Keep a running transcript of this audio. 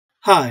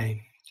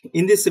Hi,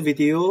 in this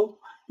video,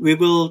 we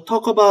will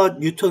talk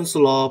about Newton's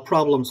law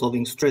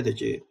problem-solving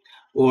strategy,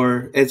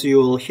 or as you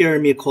will hear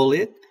me call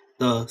it,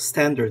 the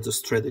standard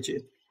strategy.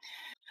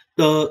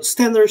 The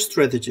standard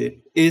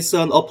strategy is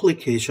an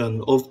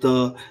application of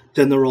the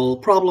general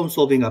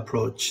problem-solving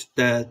approach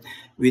that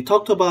we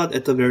talked about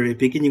at the very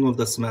beginning of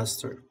the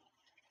semester.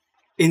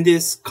 In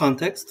this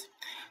context,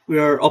 we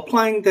are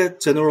applying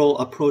that general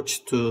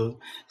approach to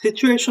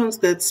situations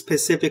that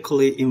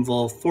specifically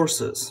involve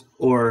forces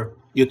or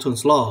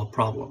Newton's law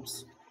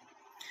problems.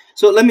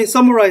 So let me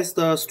summarize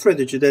the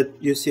strategy that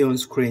you see on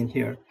screen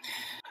here.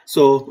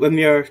 So when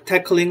we are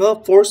tackling a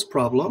force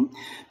problem,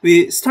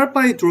 we start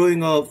by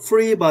drawing a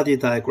free body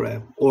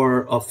diagram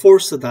or a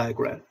force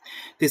diagram.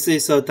 This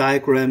is a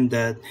diagram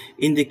that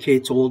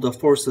indicates all the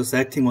forces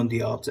acting on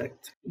the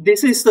object.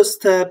 This is the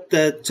step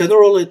that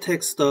generally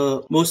takes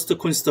the most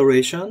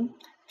consideration,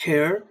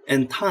 care,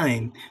 and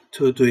time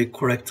to do it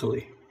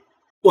correctly.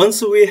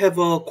 Once we have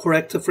a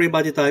correct free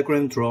body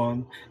diagram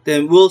drawn,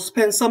 then we'll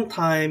spend some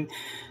time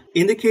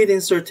indicating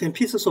certain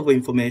pieces of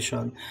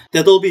information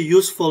that will be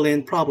useful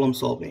in problem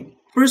solving.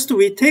 First,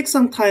 we take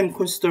some time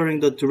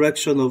considering the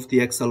direction of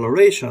the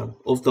acceleration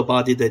of the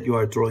body that you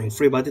are drawing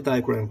free body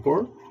diagram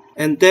for.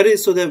 And that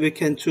is so that we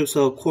can choose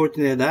a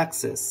coordinate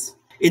axis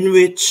in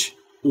which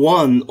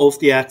one of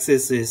the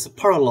axes is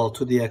parallel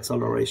to the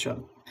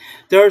acceleration.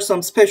 There are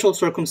some special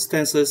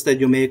circumstances that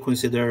you may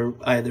consider,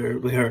 either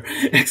where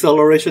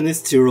acceleration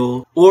is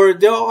zero, or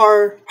there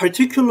are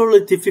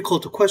particularly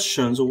difficult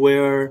questions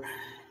where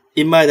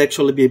it might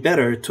actually be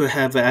better to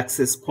have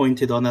axis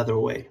pointed another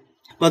way.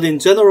 But in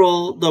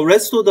general, the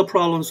rest of the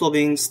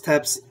problem-solving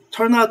steps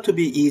turn out to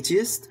be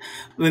easiest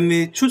when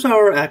we choose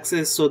our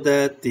axis so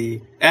that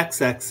the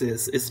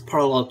x-axis is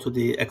parallel to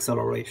the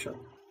acceleration.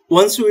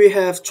 Once we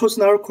have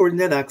chosen our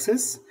coordinate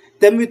axis,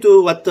 then we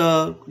do what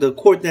the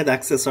coordinate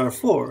axes are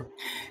for.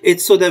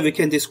 It's so that we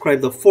can describe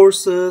the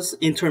forces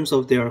in terms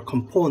of their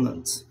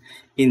components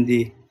in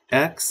the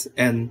x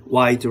and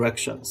y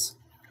directions.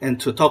 And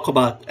to talk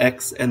about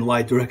x and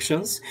y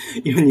directions,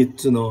 you need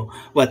to know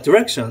what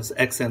directions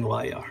x and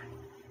y are.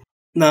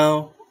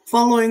 Now,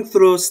 following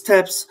through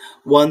steps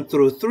 1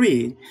 through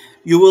 3,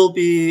 you will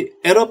be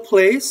at a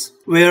place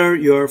where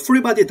your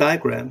free body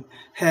diagram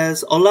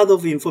has a lot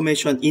of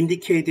information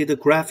indicated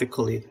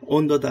graphically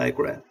on the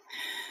diagram.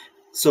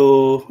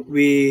 So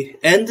we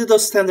end the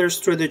standard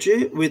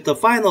strategy with the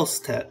final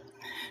step,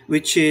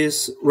 which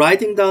is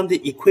writing down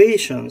the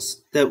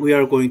equations that we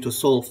are going to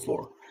solve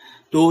for.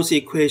 Those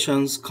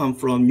equations come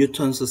from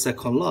Newton's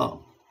second law.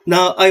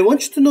 Now, I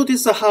want you to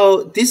notice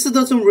how this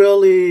doesn't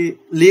really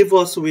leave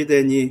us with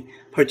any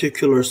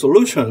particular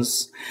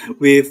solutions.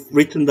 We've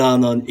written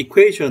down an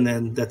equation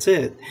and that's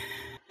it.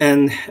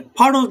 And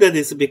part of that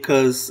is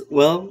because,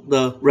 well,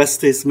 the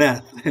rest is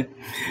math.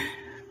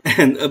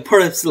 And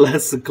perhaps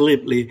less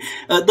glibly,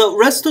 the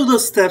rest of the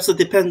steps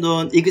depend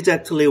on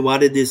exactly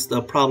what it is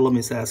the problem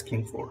is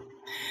asking for.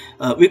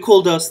 We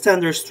call the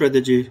standard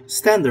strategy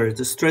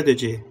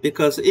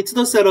because it's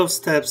the set of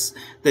steps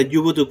that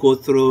you would go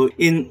through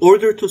in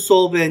order to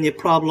solve any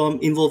problem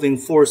involving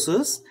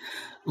forces,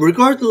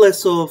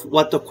 regardless of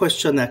what the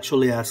question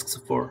actually asks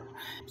for.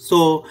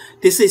 So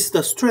this is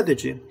the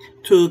strategy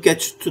to get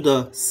to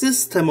the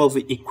system of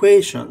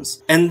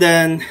equations. And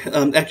then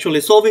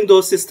actually solving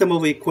those system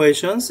of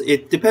equations,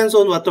 it depends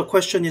on what the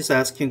question is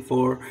asking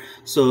for.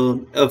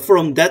 So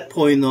from that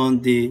point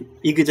on, the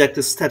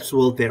exact steps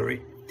will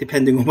vary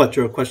depending on what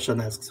your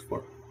question asks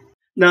for.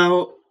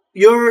 Now,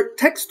 your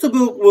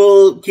textbook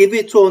will give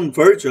its own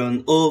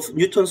version of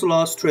Newton's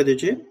law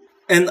strategy,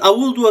 and I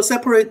will do a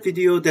separate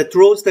video that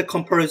draws the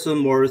comparison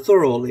more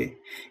thoroughly.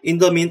 In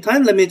the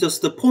meantime, let me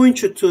just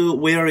point you to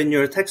where in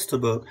your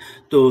textbook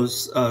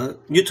those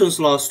Newton's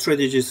law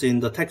strategies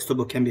in the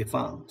textbook can be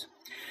found.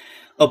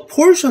 A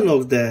portion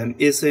of them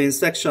is in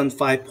section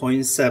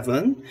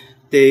 5.7.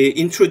 They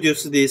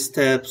introduce these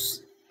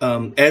steps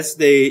as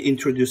they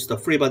introduce the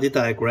free body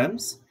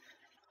diagrams.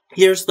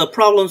 Here's the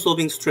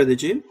problem-solving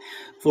strategy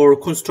for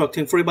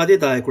constructing free body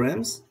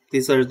diagrams.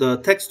 These are the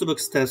textbook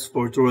steps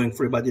for drawing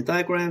free body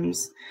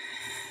diagrams.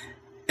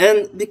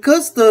 And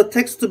because the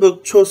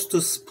textbook chose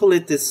to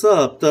split this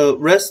up, the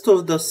rest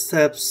of the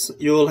steps,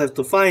 you will have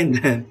to find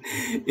them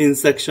in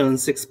section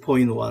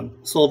 6.1,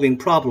 solving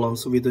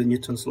problems with the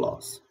Newton's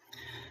laws.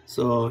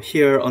 So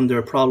here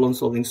under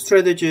problem-solving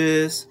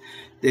strategies,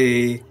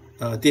 they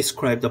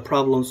describe the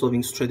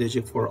problem-solving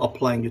strategy for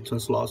applying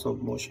Newton's laws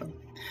of motion.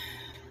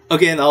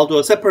 Again, I'll do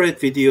a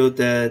separate video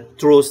that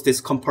draws this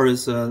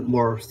comparison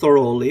more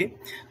thoroughly,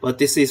 but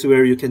this is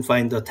where you can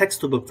find the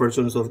textbook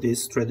versions of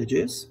these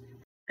strategies.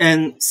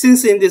 And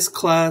since in this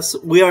class,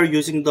 we are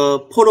using the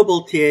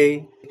portable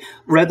TA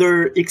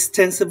rather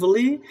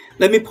extensively,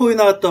 let me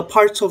point out the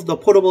parts of the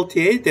portable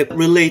TA that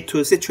relate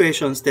to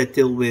situations that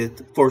deal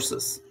with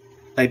forces.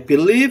 I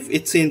believe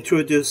it's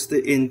introduced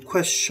in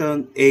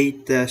question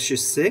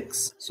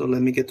 8-6. So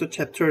let me get to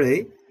chapter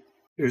 8.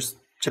 Here's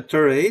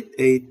chapter 8,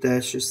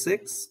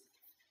 8-6.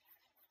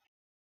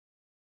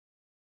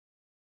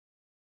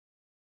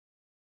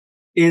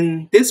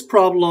 In this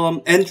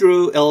problem,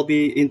 Andrew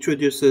Elby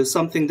introduces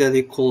something that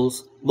he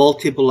calls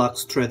multi-block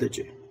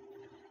strategy.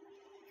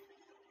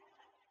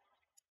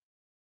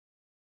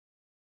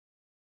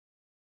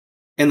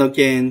 And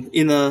again,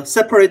 in a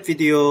separate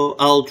video,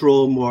 I'll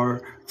draw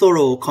more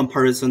thorough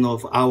comparison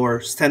of our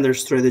standard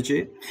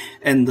strategy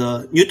and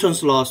the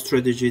Newton's law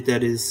strategy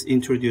that is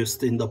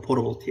introduced in the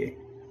portable TA.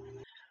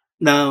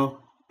 Now,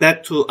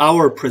 back to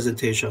our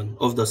presentation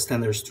of the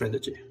standard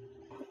strategy.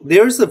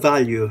 There's a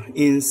value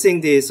in seeing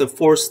these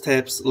four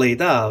steps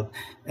laid out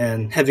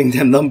and having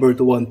them numbered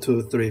 1,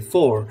 2, 3,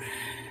 4.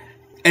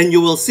 And you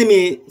will see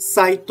me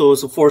cite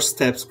those four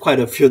steps quite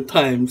a few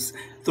times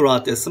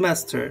throughout the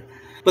semester.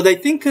 But I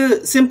think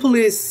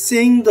simply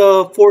seeing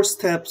the four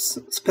steps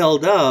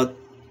spelled out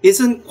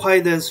isn't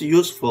quite as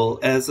useful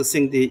as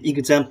seeing the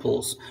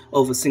examples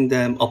of seeing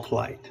them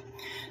applied.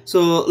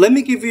 So let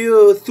me give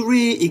you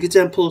 3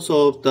 examples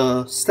of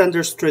the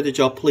standard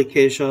strategy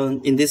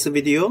application in this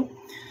video.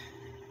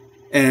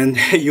 And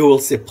you will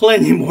see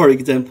plenty more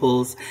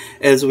examples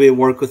as we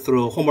work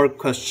through homework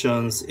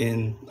questions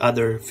in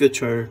other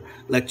future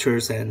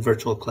lectures and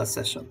virtual class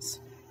sessions.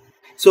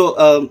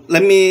 So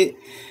let me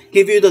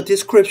give you the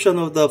description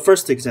of the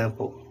first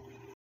example.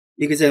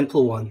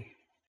 Example 1.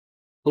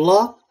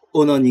 Block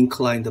on an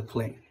inclined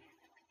plane.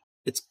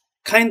 It's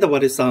kind of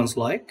what it sounds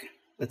like.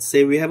 Let's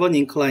say we have an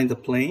inclined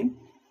plane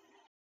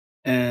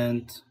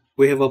and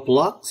we have a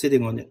block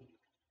sitting on it.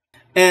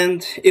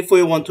 And if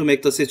we want to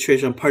make the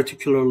situation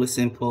particularly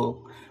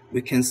simple,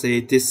 we can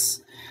say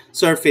this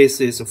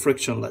surface is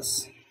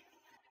frictionless.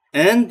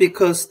 And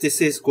because this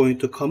is going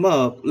to come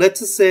up,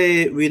 let's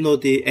say we know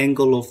the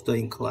angle of the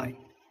incline.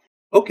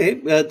 Okay,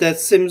 that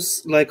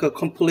seems like a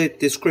complete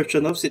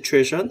description of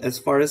situation as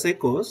far as it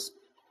goes.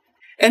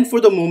 And for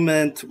the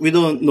moment, we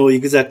don't know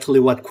exactly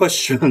what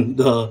question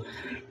the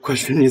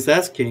question is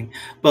asking.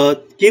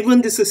 But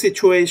given this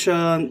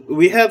situation,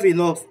 we have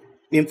enough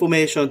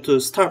information to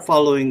start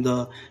following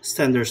the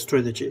standard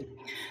strategy.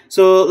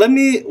 So let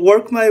me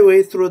work my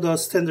way through the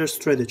standard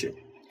strategy.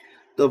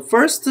 The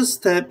first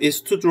step is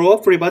to draw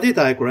a free body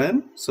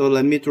diagram. So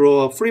let me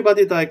draw a free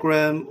body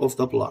diagram of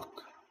the block.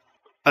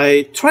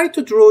 I try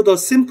to draw the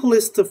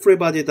simplest free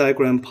body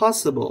diagram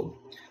possible.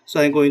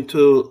 So I'm going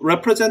to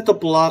represent the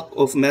block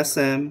of mass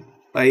m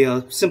by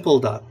a simple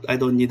dot. I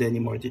don't need any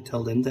more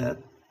detail than that.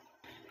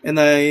 And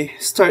I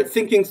start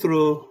thinking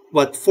through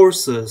what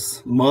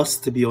forces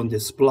must be on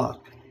this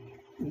block.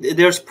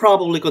 There's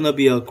probably going to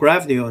be a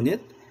gravity on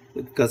it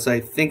because I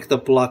think the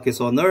block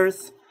is on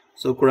Earth,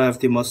 so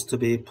gravity must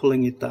be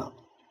pulling it down.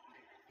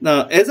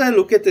 Now, as I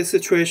look at the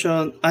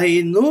situation,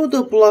 I know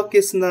the block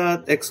is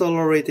not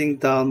accelerating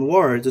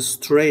downward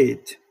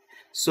straight,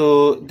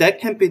 so that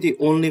can't be the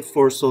only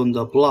force on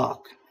the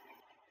block.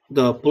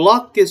 The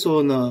block is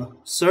on a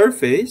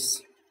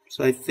surface,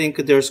 so I think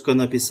there's going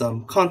to be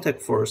some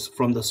contact force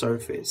from the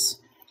surface.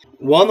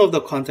 One of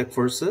the contact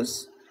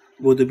forces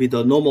would be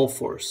the normal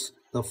force,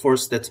 the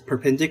force that's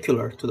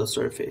perpendicular to the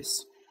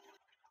surface.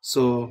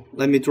 So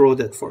let me draw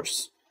that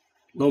force,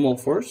 normal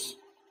force.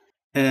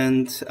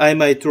 And I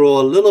might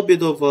draw a little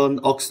bit of an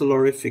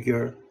auxiliary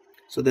figure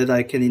so that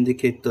I can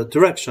indicate the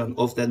direction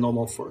of that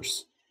normal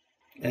force.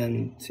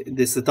 And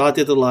this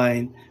dotted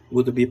line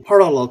would be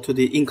parallel to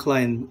the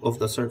incline of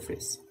the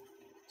surface.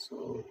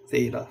 So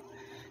theta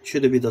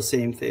should be the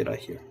same theta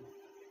here.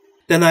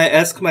 Then I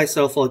ask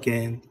myself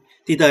again,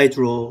 did I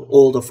draw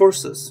all the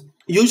forces?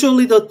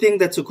 Usually the thing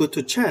that's good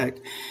to check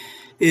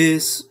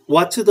is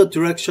what's the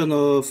direction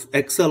of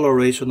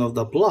acceleration of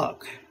the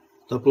block.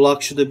 The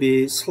block should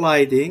be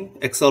sliding,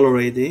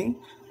 accelerating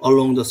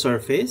along the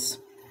surface.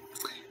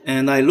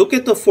 And I look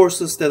at the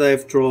forces that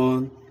I've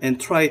drawn and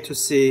try to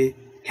see,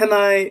 can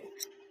I,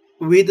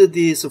 with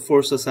these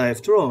forces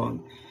I've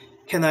drawn,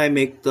 can I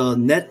make the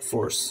net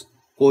force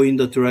go in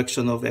the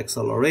direction of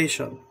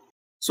acceleration?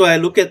 So I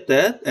look at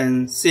that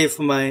and see if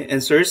my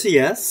answer is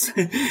yes.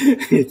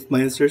 If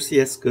my answer is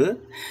yes, good.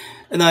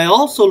 And I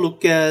also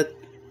look at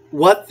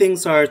what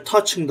things are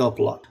touching the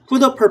block for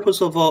the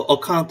purpose of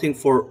accounting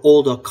for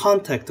all the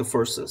contact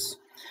forces.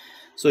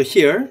 So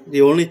here,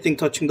 the only thing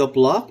touching the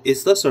block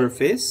is the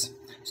surface.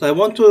 So I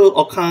want to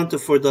account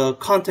for the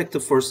contact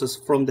forces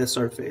from the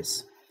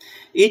surface.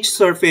 Each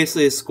surface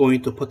is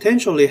going to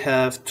potentially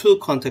have 2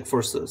 contact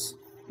forces,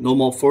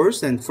 normal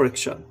force and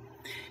friction.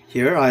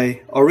 Here,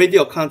 I already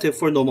accounted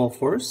for normal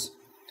force.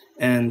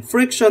 And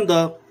friction,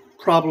 the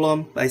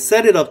problem, I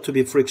set it up to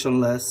be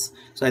frictionless,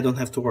 so I don't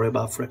have to worry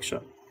about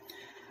friction.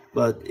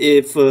 But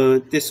if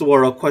this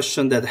were a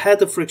question that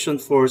had a friction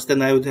force,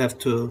 then I would have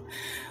to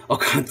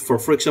account for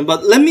friction.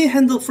 But let me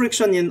handle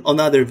friction in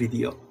another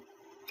video.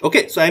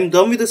 Okay, so I'm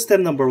done with the step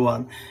number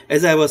 1.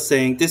 As I was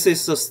saying, this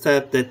is a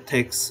step that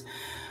takes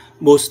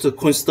most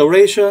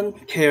consideration,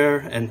 care,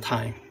 and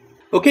time.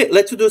 Okay,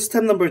 let's do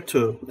step number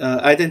 2.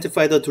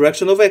 Identify the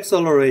direction of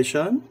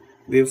acceleration.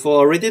 We've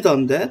already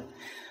done that.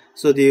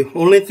 So the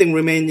only thing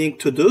remaining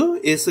to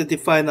do is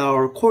define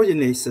our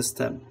coordinate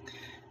system.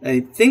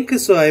 I think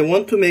so. I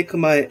want to make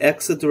my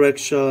x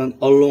direction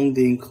along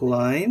the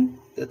incline.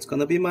 That's going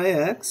to be my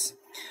x.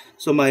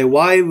 So my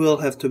y will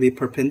have to be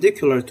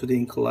perpendicular to the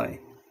incline.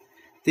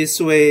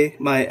 This way,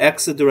 my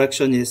x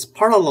direction is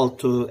parallel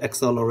to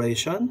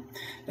acceleration,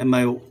 and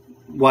my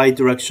y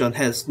direction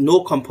has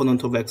no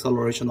component of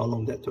acceleration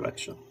along that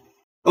direction.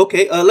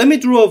 Okay, let me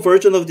draw a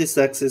version of this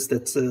axis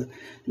that's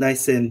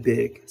nice and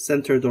big,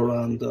 centered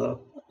around the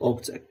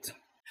object.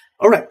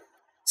 All right,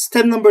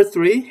 step number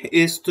 3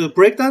 is to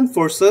break down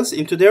forces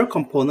into their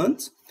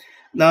components.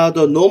 Now,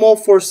 the normal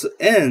force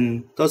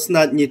N does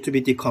not need to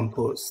be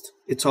decomposed.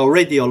 It's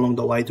already along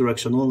the y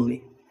direction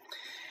only.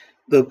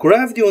 The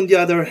gravity, on the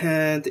other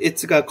hand,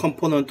 it's got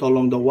component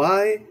along the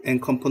y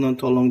and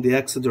component along the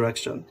x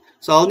direction.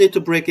 So I'll need to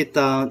break it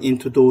down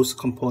into those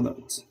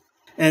components.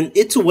 And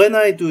it's when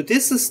I do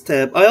this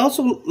step, I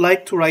also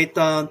like to write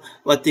down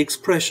what the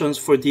expressions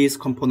for these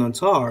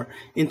components are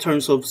in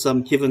terms of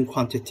some given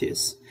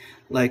quantities.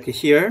 Like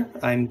here,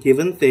 I'm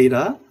given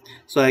theta,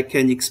 so I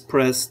can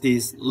express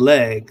these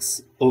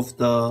legs of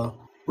the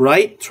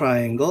right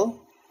triangle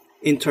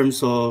in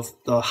terms of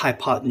the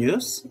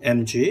hypotenuse,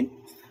 mg,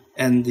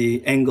 and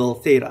the angle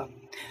theta.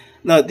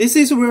 Now, this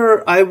is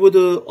where I would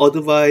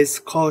advise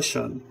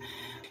caution.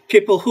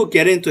 People who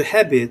get into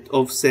habit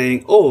of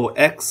saying, oh,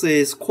 x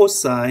is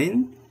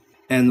cosine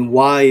and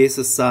y is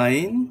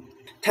sine,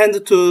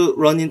 tend to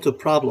run into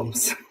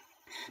problems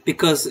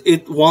because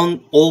it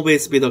won't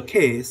always be the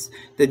case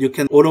that you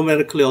can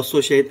automatically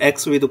associate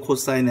x with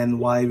cosine and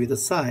y with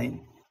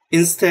sine.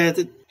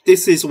 Instead,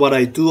 this is what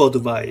I do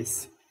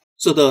advise.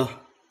 So the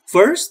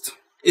first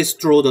is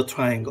draw the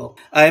triangle.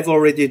 I've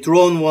already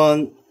drawn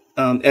one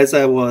as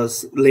I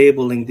was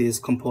labeling these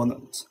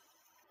components.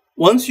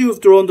 Once you've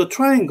drawn the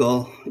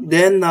triangle,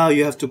 then now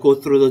you have to go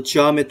through the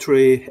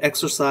geometry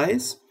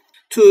exercise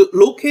to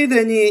locate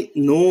any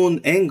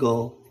known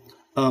angle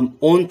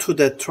onto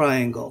that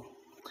triangle.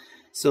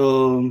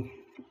 So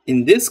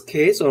in this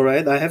case, all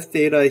right, I have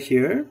theta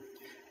here.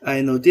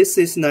 I know this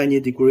is 90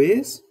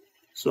 degrees.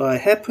 So I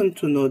happen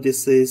to know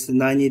this is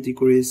 90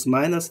 degrees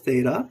minus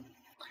theta.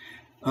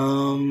 I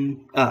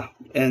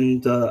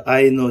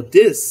know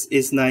this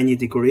is 90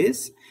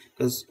 degrees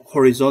because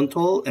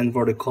horizontal and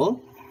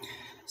vertical.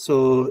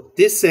 So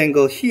this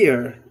angle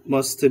here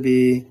must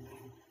be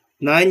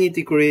 90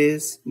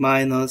 degrees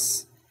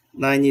minus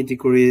 90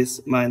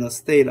 degrees minus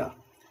theta.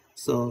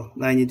 So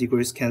 90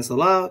 degrees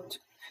cancel out,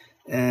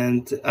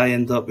 and I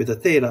end up with a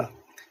theta.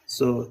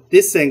 So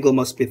this angle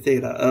must be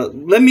theta.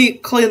 Let me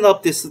clean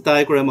up this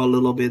diagram a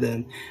little bit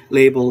and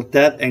label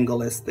that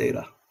angle as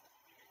theta.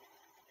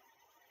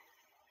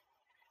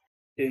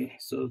 Okay,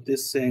 so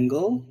this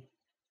angle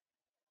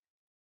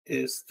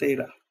is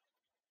theta.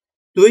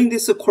 Doing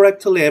this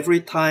correctly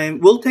every time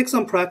will take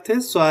some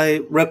practice, so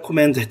I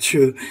recommend that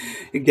you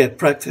get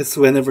practice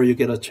whenever you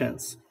get a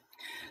chance.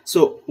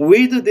 So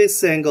with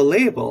this angle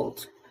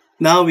labeled,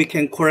 now we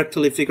can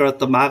correctly figure out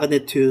the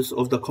magnitudes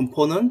of the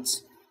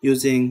components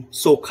using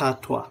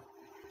SOHCAHTOA,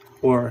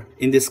 or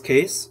in this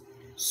case,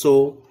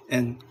 SO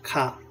and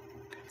CA.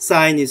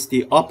 Sine is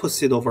the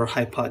opposite over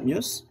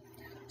hypotenuse.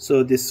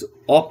 So this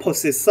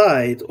opposite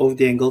side of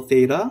the angle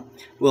theta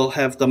will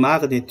have the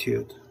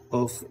magnitude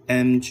of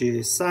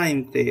mg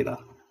sine theta.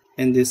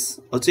 And this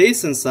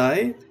adjacent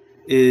side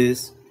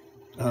is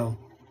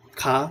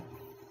CA.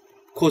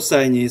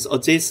 Cosine is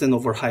adjacent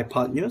over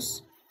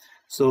hypotenuse.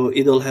 So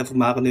it'll have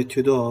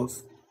magnitude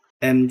of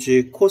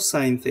mg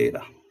cosine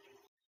theta.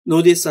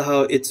 Notice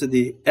how it's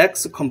the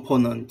x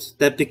component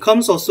that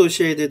becomes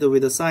associated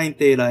with the sine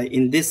theta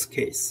in this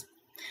case.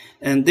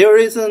 And there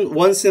isn't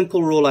one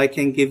simple rule I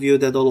can give you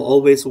that will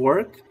always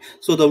work.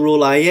 So the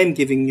rule I am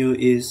giving you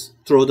is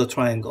draw the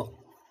triangle.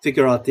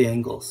 Figure out the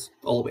angles,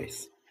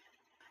 always.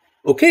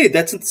 Okay,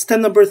 that's step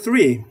number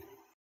 3.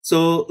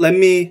 So let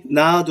me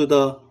now do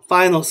the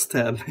final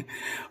step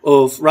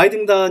of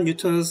writing down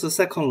Newton's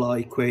second law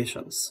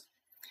equations.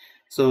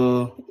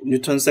 So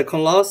Newton's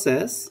second law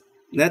says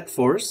net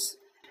force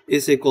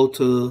is equal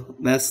to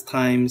mass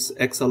times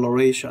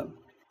acceleration.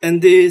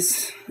 And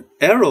these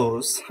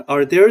arrows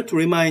are there to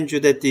remind you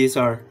that these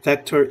are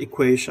vector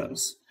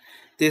equations.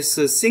 This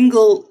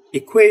single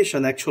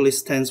equation actually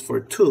stands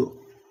for 2.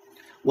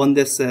 One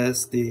that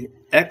says the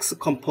x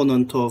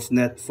component of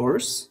net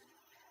force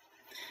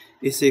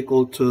is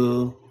equal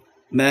to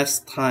mass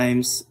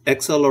times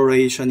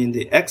acceleration in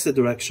the x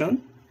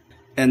direction,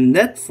 and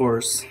net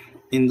force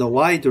in the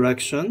y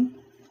direction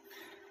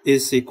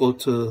is equal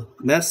to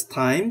mass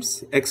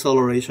times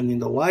acceleration in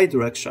the y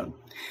direction.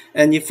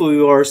 And if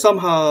we were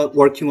somehow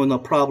working on a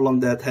problem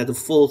that had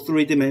full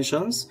 3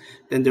 dimensions,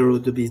 then there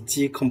would be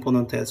g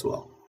component as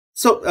well.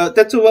 So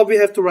that's what we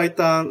have to write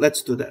down.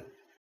 Let's do that.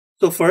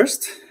 So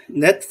first,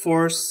 net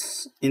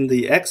force in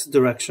the x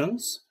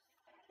directions.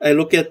 I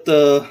look at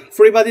the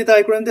free body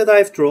diagram that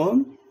I've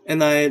drawn,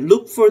 and I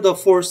look for the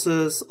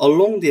forces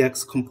along the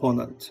x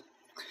component.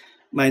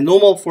 My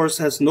normal force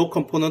has no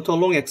component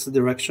along x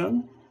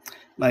direction.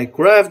 My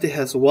gravity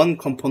has one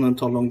component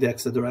along the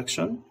x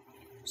direction.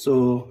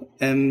 So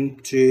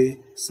mg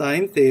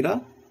sine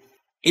theta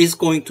is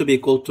going to be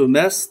equal to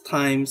mass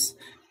times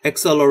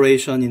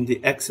acceleration in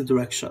the x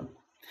direction.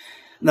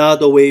 Now,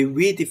 the way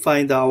we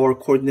defined our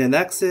coordinate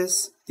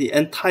axis, the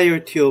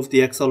entirety of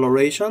the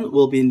acceleration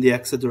will be in the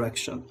x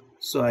direction.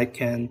 So I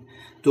can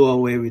do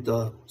away with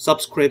the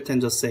subscript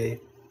and just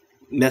say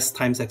mass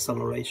times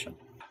acceleration.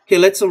 Okay,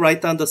 let's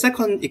write down the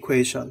second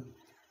equation.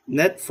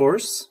 Net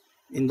force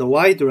in the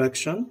y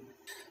direction.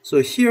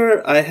 So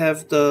here I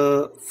have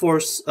the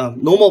force,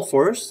 normal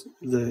force.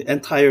 The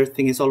entire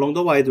thing is along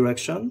the y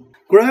direction.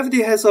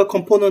 Gravity has a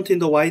component in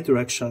the y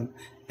direction,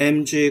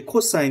 mg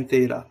cosine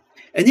theta.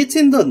 And it's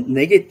in the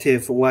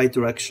negative y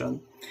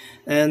direction.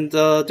 And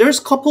there's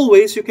a couple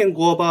ways you can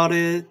go about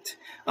it.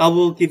 I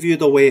will give you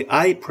the way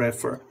I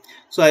prefer.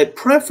 So I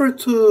prefer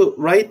to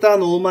write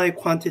down all my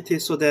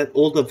quantities so that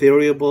all the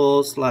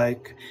variables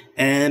like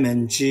m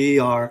and g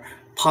are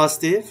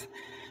positive.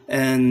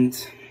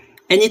 And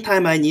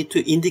anytime I need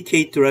to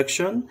indicate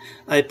direction,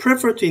 I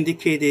prefer to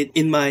indicate it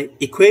in my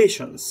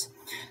equations.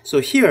 So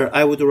here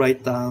I would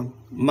write down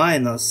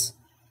minus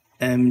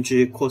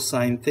mg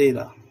cosine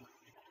theta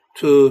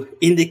to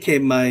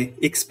indicate my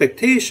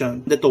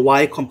expectation that the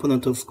y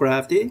component of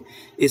gravity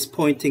is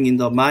pointing in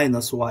the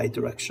minus y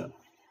direction.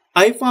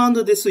 I found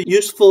this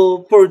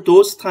useful for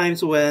those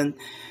times when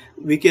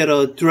we get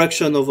a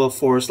direction of a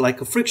force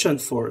like a friction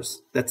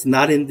force that's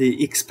not in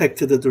the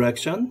expected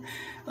direction.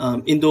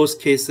 In those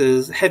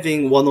cases,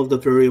 having one of the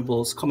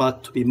variables come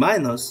out to be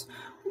minus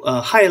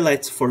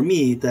highlights for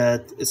me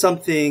that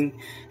something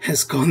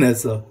has gone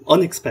as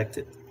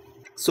unexpected.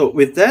 So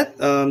with that,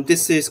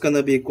 this is going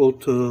to be equal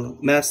to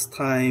mass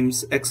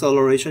times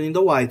acceleration in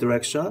the y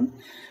direction.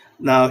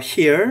 Now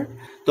here,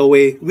 the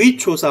way we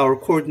chose our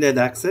coordinate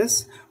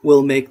axis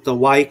will make the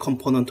y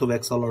component of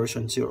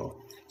acceleration 0.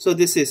 So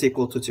this is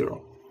equal to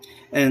 0.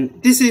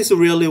 And this is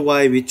really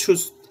why we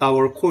choose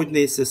our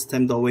coordinate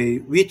system the way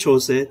we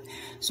chose it,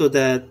 so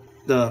that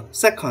the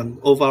second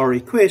of our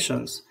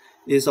equations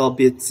is a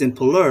bit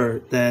simpler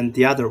than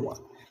the other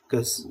one.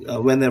 Because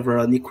whenever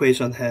an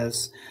equation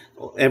has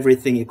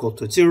everything equal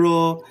to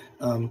 0,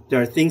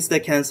 there are things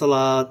that cancel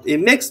out. It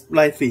makes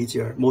life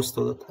easier most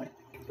of the time.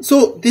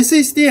 So this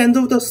is the end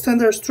of the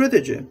standard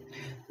strategy.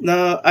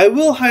 Now, I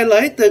will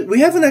highlight that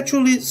we haven't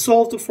actually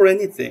solved for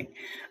anything.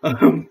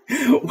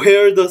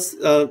 Where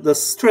the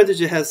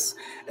strategy has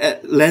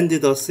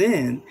landed us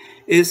in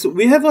is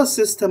we have a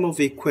system of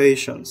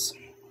equations.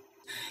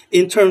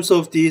 In terms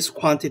of these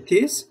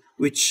quantities,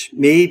 which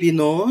may be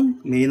known,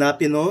 may not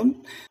be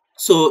known.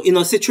 So in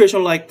a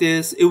situation like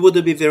this, it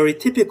would be very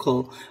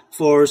typical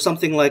for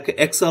something like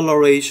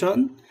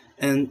acceleration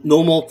and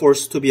normal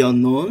force to be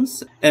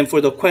unknowns, and for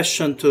the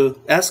question to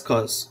ask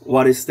us,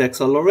 what is the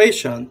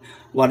acceleration?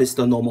 What is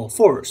the normal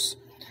force?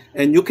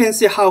 And you can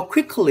see how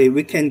quickly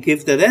we can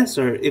give that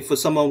answer if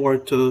someone were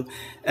to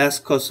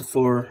ask us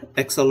for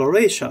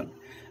acceleration.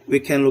 We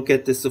can look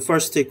at this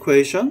first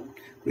equation.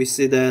 We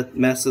see that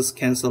masses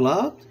cancel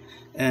out,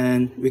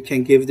 and we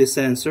can give this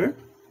answer.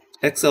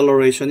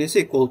 Acceleration is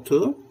equal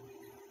to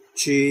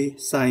g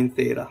sine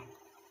theta.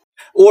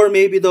 Or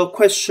maybe the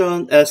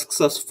question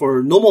asks us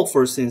for normal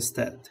force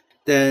instead.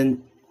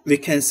 Then we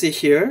can see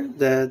here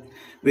that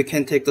we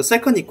can take the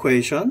second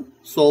equation,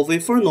 solve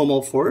it for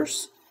normal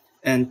force,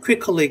 and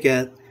quickly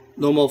get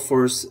normal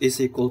force is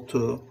equal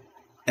to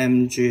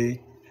mg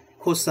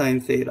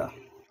cosine theta.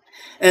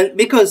 And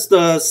because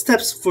the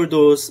steps for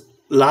those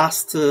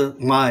last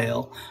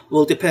mile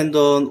will depend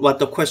on what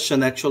the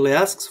question actually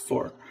asks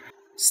for,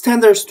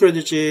 standard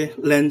strategy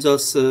lands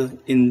us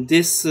in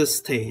this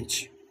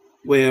stage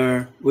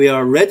where we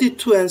are ready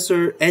to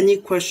answer any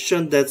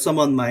question that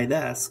someone might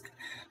ask,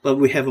 but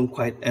we haven't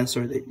quite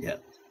answered it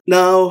yet.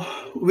 Now,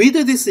 with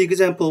this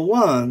example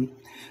 1,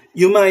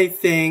 you might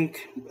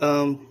think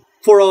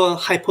for a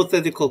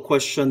hypothetical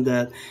question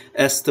that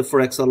asked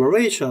for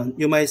acceleration,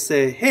 you might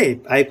say, hey,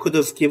 I could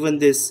have given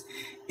this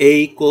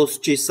a equals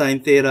g sine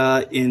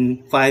theta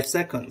in 5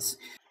 seconds.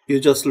 You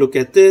just look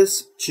at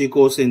this, g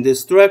goes in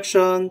this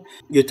direction,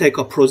 you take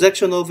a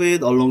projection of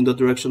it along the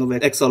direction of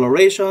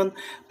acceleration,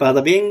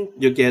 bada bing,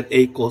 you get a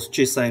equals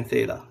g sine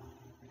theta.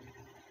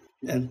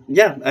 And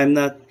yeah, I'm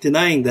not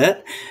denying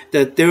that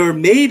there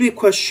may be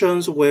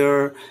questions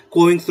where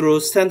going through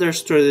standard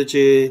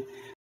strategy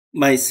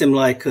might seem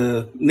like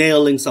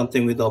nailing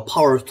something with a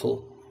power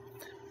tool.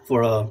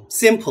 For a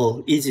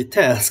simple, easy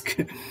task,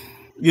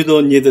 you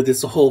don't need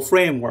this whole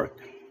framework.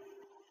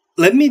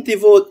 Let me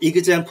devote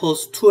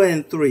examples 2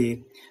 and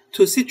 3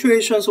 to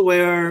situations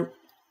where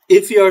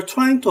if you are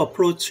trying to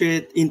approach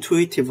it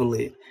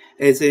intuitively,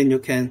 as in you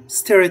can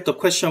stare at the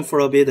question for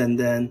a bit and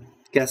then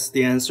guess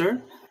the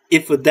answer,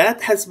 if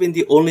that has been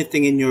the only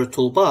thing in your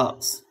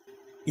toolbox,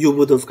 you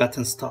would have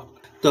gotten stuck.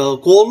 The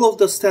goal of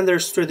the standard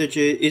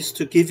strategy is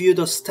to give you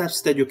the steps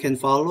that you can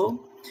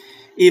follow,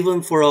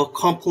 even for a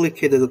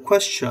complicated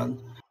question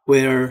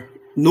where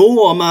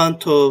no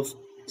amount of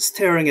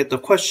staring at the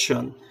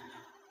question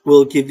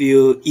will give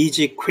you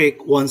easy,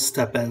 quick,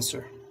 one-step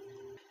answer.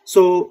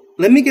 So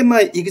let me get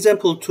my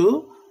example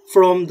 2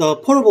 from the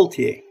portable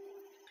TA.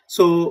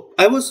 So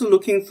I was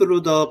looking through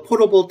the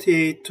portable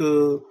TA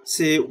to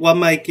see what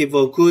might give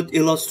a good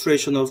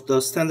illustration of the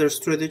standard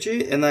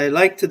strategy, and I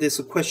liked this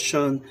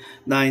question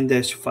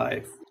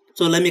 9-5.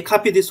 So let me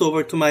copy this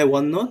over to my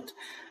OneNote,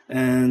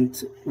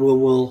 and we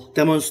will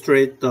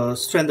demonstrate the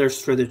standard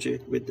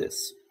strategy with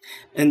this.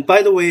 And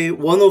by the way,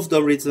 one of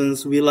the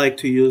reasons we like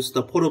to use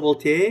the portable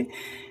TA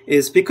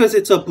is because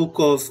it's a book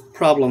of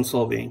problem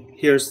solving.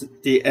 Here's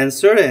the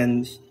answer,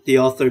 and the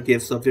author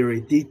gives a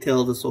very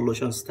detailed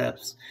solution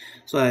steps.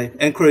 So I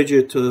encourage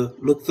you to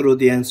look through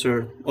the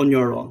answer on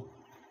your own.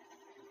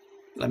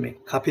 Let me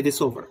copy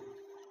this over.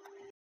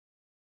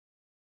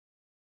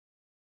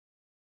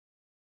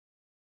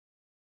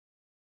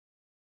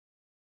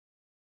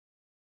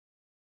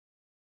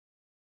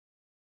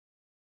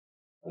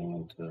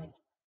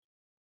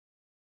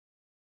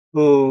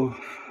 Oh,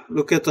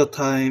 look at the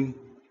time.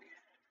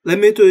 Let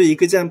me do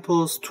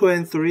examples 2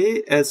 and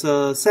 3 as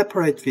a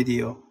separate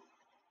video.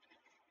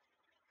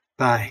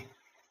 Bye.